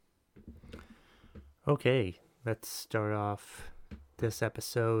Okay, let's start off this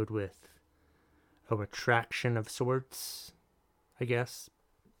episode with a retraction of sorts, I guess.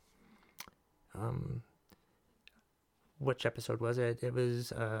 Um, which episode was it? It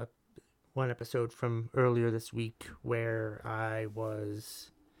was one episode from earlier this week where I was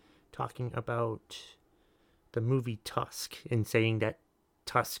talking about the movie Tusk and saying that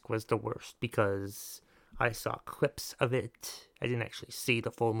Tusk was the worst because I saw clips of it. I didn't actually see the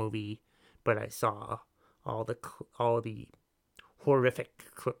full movie, but I saw all the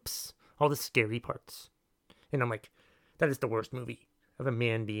horrific clips, all the scary parts. And I'm like, that is the worst movie of a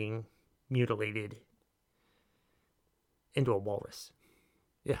man being mutilated into a walrus.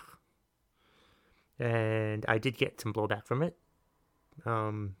 Yeah. And I did get some blowback from it.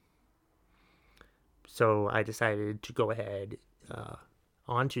 Um, so I decided to go ahead.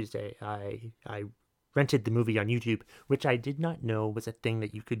 On Tuesday, I rented the movie on YouTube, which I did not know was a thing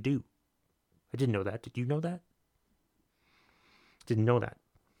that you could do. I didn't know that. Did you know that? Didn't know that.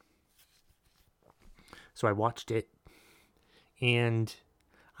 So I watched it, and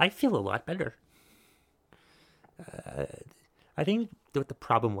I feel a lot better. Uh, I think what the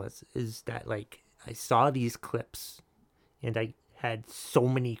problem was is that like I saw these clips and I had so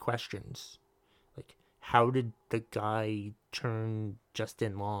many questions. Like, how did the guy turn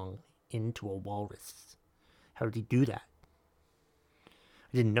Justin Long into a walrus? How did he do that?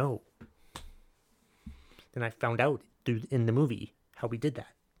 I didn't know. Then I found out in the movie how he did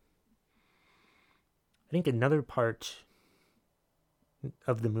that. I think another part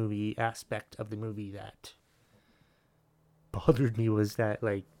of the movie, aspect of the movie that bothered me was that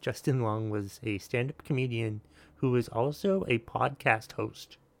like Justin Long was a stand-up comedian who was also a podcast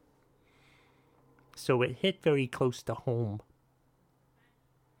host. So it hit very close to home.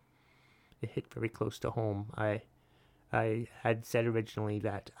 It hit very close to home. I had said originally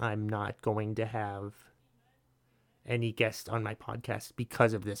that I'm not going to have any guests on my podcast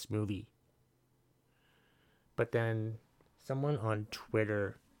because of this movie. But then someone on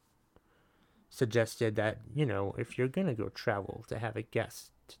Twitter suggested that, if you're going to go travel to have a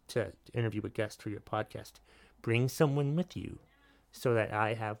guest, to interview a guest for your podcast, bring someone with you so that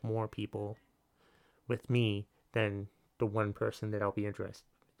I have more people with me than the one person that I'll be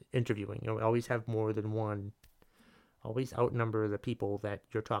interviewing. Always have more than one. Always outnumber the people that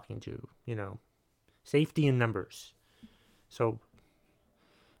you're talking to, Safety in numbers. So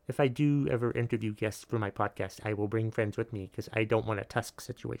if I do ever interview guests for my podcast, I will bring friends with me because I don't want a Tusk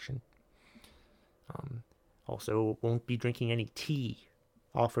situation. Also, won't be drinking any tea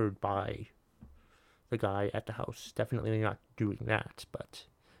offered by the guy at the house. Definitely not doing that. But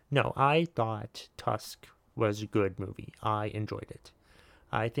no, I thought Tusk was a good movie. I enjoyed it.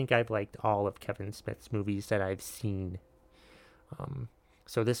 I think I've liked all of Kevin Smith's movies that I've seen.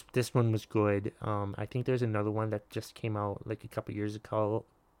 So this one was good. I think there's another one that just came out like a couple years ago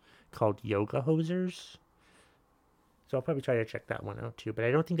called Yoga Hosers. So I'll probably try to check that one out too. But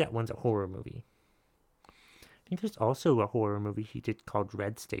I don't think that one's a horror movie. I think there's also a horror movie he did called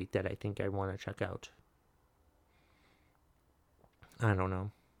Red State that I think I want to check out. I don't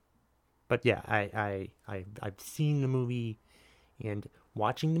know. But yeah, I've seen the movie, and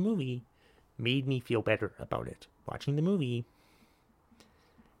watching the movie made me feel better about it. Watching the movie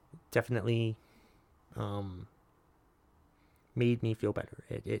definitely made me feel better.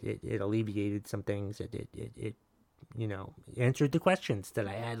 It alleviated some things. It answered the questions that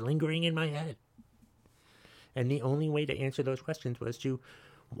I had lingering in my head. And the only way to answer those questions was to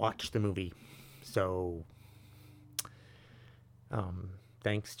watch the movie. So,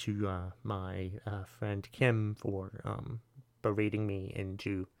 thanks to my friend Kim for berating me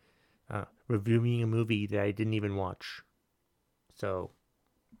into reviewing a movie that I didn't even watch. So,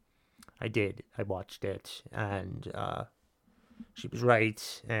 I did. I watched it, and she was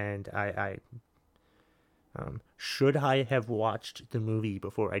right. And I should I have watched the movie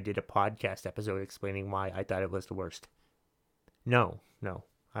before I did a podcast episode explaining why I thought it was the worst? No.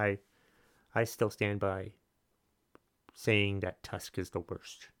 I still stand by saying that Tusk is the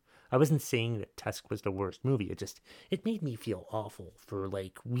worst. I wasn't saying that Tusk was the worst movie. It made me feel awful for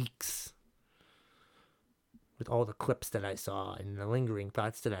like weeks with all the clips that I saw and the lingering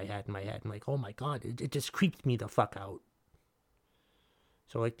thoughts that I had in my head. I'm like, oh my god, it just creeped me the fuck out.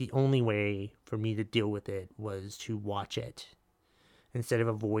 So like the only way for me to deal with it was to watch it instead of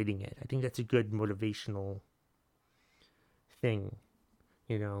avoiding it. I think that's a good motivational thing.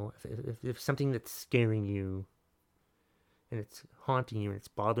 If something that's scaring you and it's haunting you and it's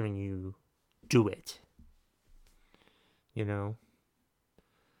bothering you, do it.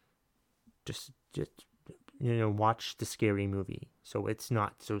 Just watch the scary movie. So it's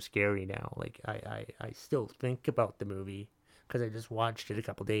not so scary now. Like, I still think about the movie because I just watched it a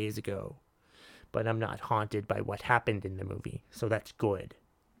couple days ago. But I'm not haunted by what happened in the movie. So that's good.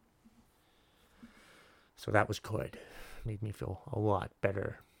 So that was good. Made me feel a lot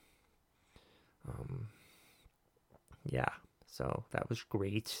better. Yeah. So that was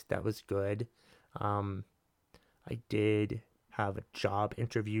great. That was good. Um, I did have a job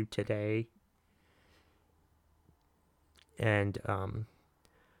interview today. And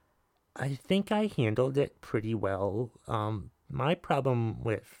I think I handled it pretty well. My problem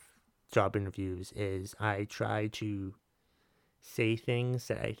with job interviews is I try to say things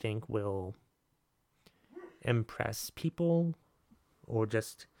that I think will impress people, or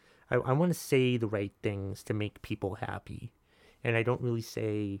just, I want to say the right things to make people happy. And I don't really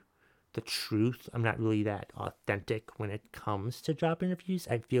say the truth. I'm not really that authentic when it comes to job interviews.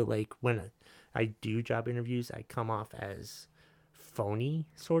 I feel like when I do job interviews, I come off as phony,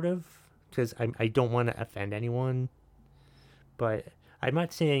 sort of, because I don't want to offend anyone. But I'm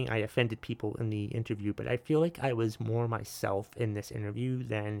not saying I offended people in the interview, but I feel like I was more myself in this interview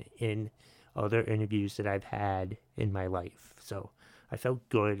than in other interviews that I've had in my life. So I felt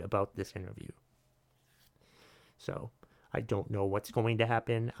good about this interview. So I don't know what's going to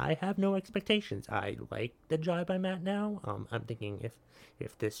happen. I have no expectations. I like the job I'm at now. I'm thinking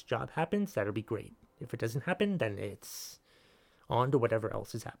if this job happens, that'll be great. If it doesn't happen, then it's on to whatever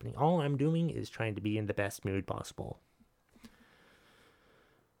else is happening. All I'm doing is trying to be in the best mood possible.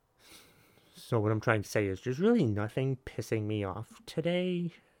 So what I'm trying to say is there's really nothing pissing me off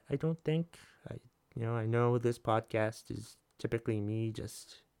today. I don't think. I know this podcast is typically me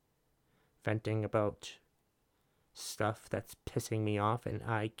just venting about stuff that's pissing me off, and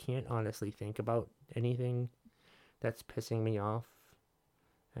I can't honestly think about anything that's pissing me off.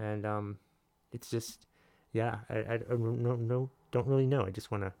 And it's just, yeah, I don't really know. I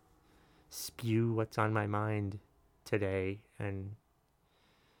just want to spew what's on my mind today and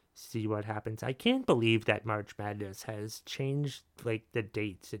see what happens. I can't believe that March Madness has changed, like, the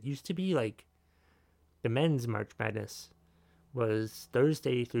dates. It used to be like the men's March Madness was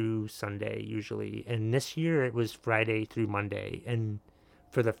Thursday through Sunday usually, and this year it was Friday through Monday, and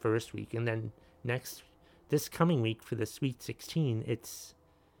for the first week, and then this coming week for the Sweet 16,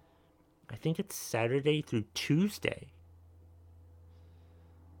 I think it's Saturday through Tuesday,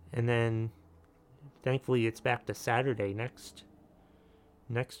 and then thankfully it's back to Saturday next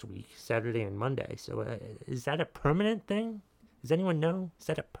week, Saturday and Monday. So is that a permanent thing? Does anyone know? Is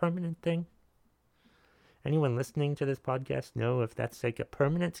that a permanent thing? Anyone listening to this podcast know if that's like a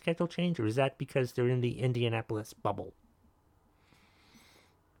permanent schedule change, or is that because they're in the Indianapolis bubble?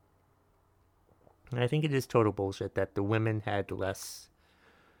 And I think it is total bullshit that the women had less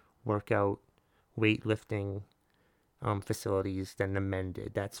workout, weightlifting facilities than the men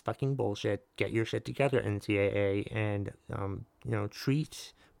did. That's fucking bullshit. Get your shit together, NCAA, and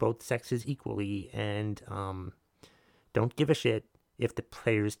treat both sexes equally, and don't give a shit if the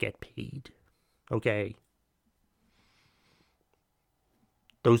players get paid. Okay.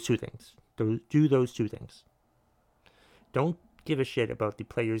 Those two things. Do those two things. Don't give a shit about the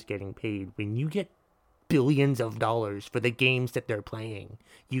players getting paid when you get billions of dollars for the games that they're playing.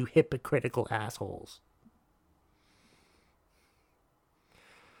 You hypocritical assholes.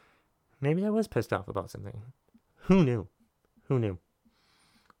 Maybe I was pissed off about something. Who knew?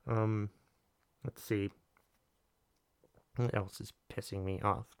 Let's see. What else is pissing me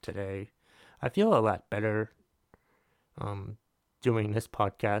off today? I feel a lot better. Doing this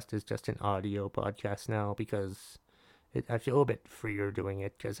podcast is just an audio podcast now because I feel a bit freer doing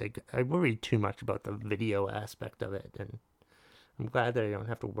it because I worried too much about the video aspect of it, and I'm glad that I don't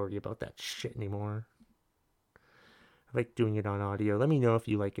have to worry about that shit anymore. I like doing it on audio. Let me know if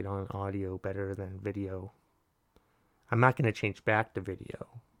you like it on audio better than video. I'm not going to change back to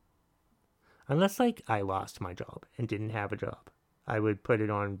video. Unless, like, I lost my job and didn't have a job. I would put it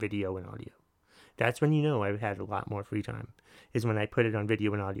on video and audio. That's when you know I've had a lot more free time, is when I put it on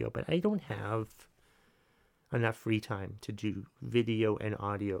video and audio. But I don't have enough free time to do video and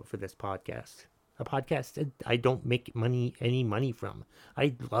audio for this podcast. A podcast that I don't make any money from.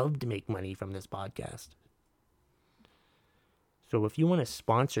 I'd love to make money from this podcast. So if you want to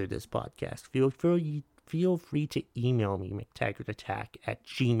sponsor this podcast, feel free to email me,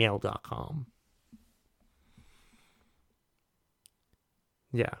 mctaggartattack@gmail.com.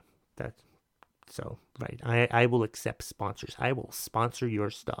 Yeah, that's so right. I will accept sponsors. I will sponsor your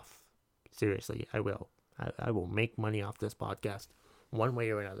stuff. Seriously, I will. I will make money off this podcast one way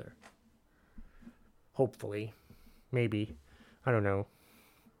or another. Hopefully. Maybe. I don't know.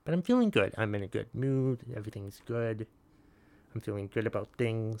 But I'm feeling good. I'm in a good mood. Everything's good. I'm feeling good about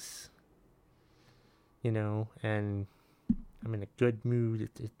things, and I'm in a good mood.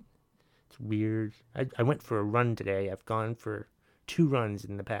 It's weird. I went for a run today. I've gone for 2 runs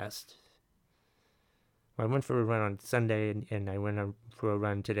in the past. I went for a run on Sunday, and I went for a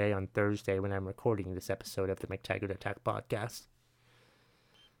run today on Thursday when I'm recording this episode of the McTaggart Attack podcast.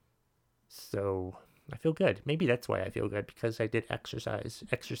 So I feel good. Maybe that's why I feel good, because I did exercise.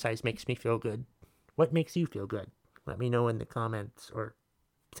 Exercise makes me feel good. What makes you feel good? Let me know in the comments, or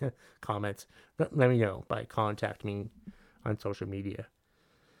comments. Let me know by contact me on social media.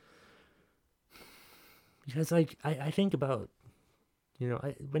 Because I think about,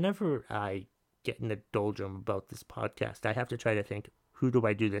 whenever I get in the doldrum about this podcast, I have to try to think, who do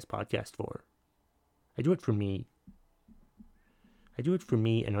I do this podcast for? I do it for me. I do it for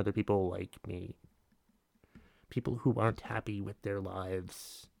me and other people like me. People who aren't happy with their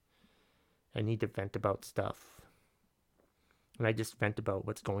lives and need to vent about stuff. And I just vent about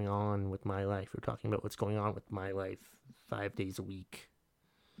what's going on with my life. We're talking about what's going on with my life 5 days a week.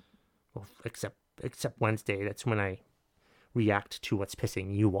 Well, except Wednesday. That's when I react to what's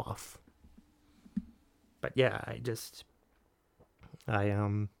pissing you off. But yeah, that's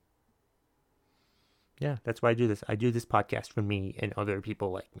why I do this. I do this podcast for me and other people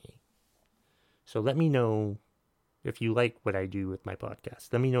like me. So let me know if you like what I do with my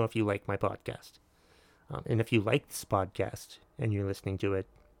podcast. Let me know if you like my podcast. And if you like this podcast and you're listening to it,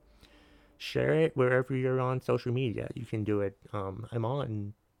 share it wherever you're on social media. You can do it. I'm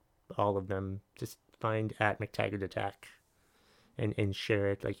on all of them. Just find at McTaggart Attack and share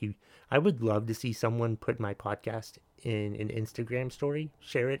it. I would love to see someone put my podcast in an Instagram story.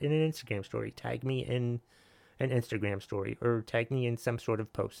 Share it in an Instagram story. Tag me in an Instagram story, or tag me in some sort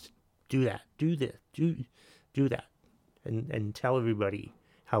of post. Do that. Do that. And tell everybody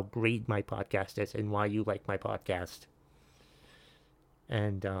how great my podcast is and why you like my podcast.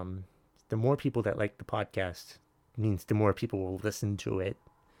 And the more people that like the podcast means the more people will listen to it.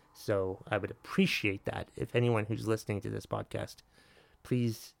 So I would appreciate that. If anyone who's listening to this podcast,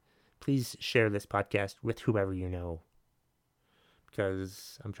 please share this podcast with whoever you know.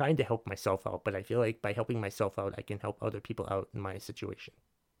 Because I'm trying to help myself out, but I feel like by helping myself out, I can help other people out in my situation.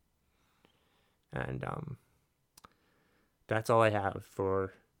 And that's all I have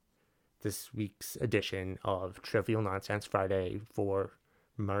for this week's edition of Trivial Nonsense Friday for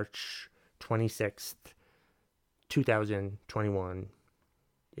March 26th, 2021.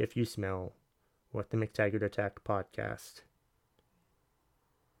 If you smell what the McTaggart Attack podcast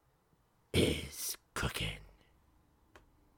is cooking.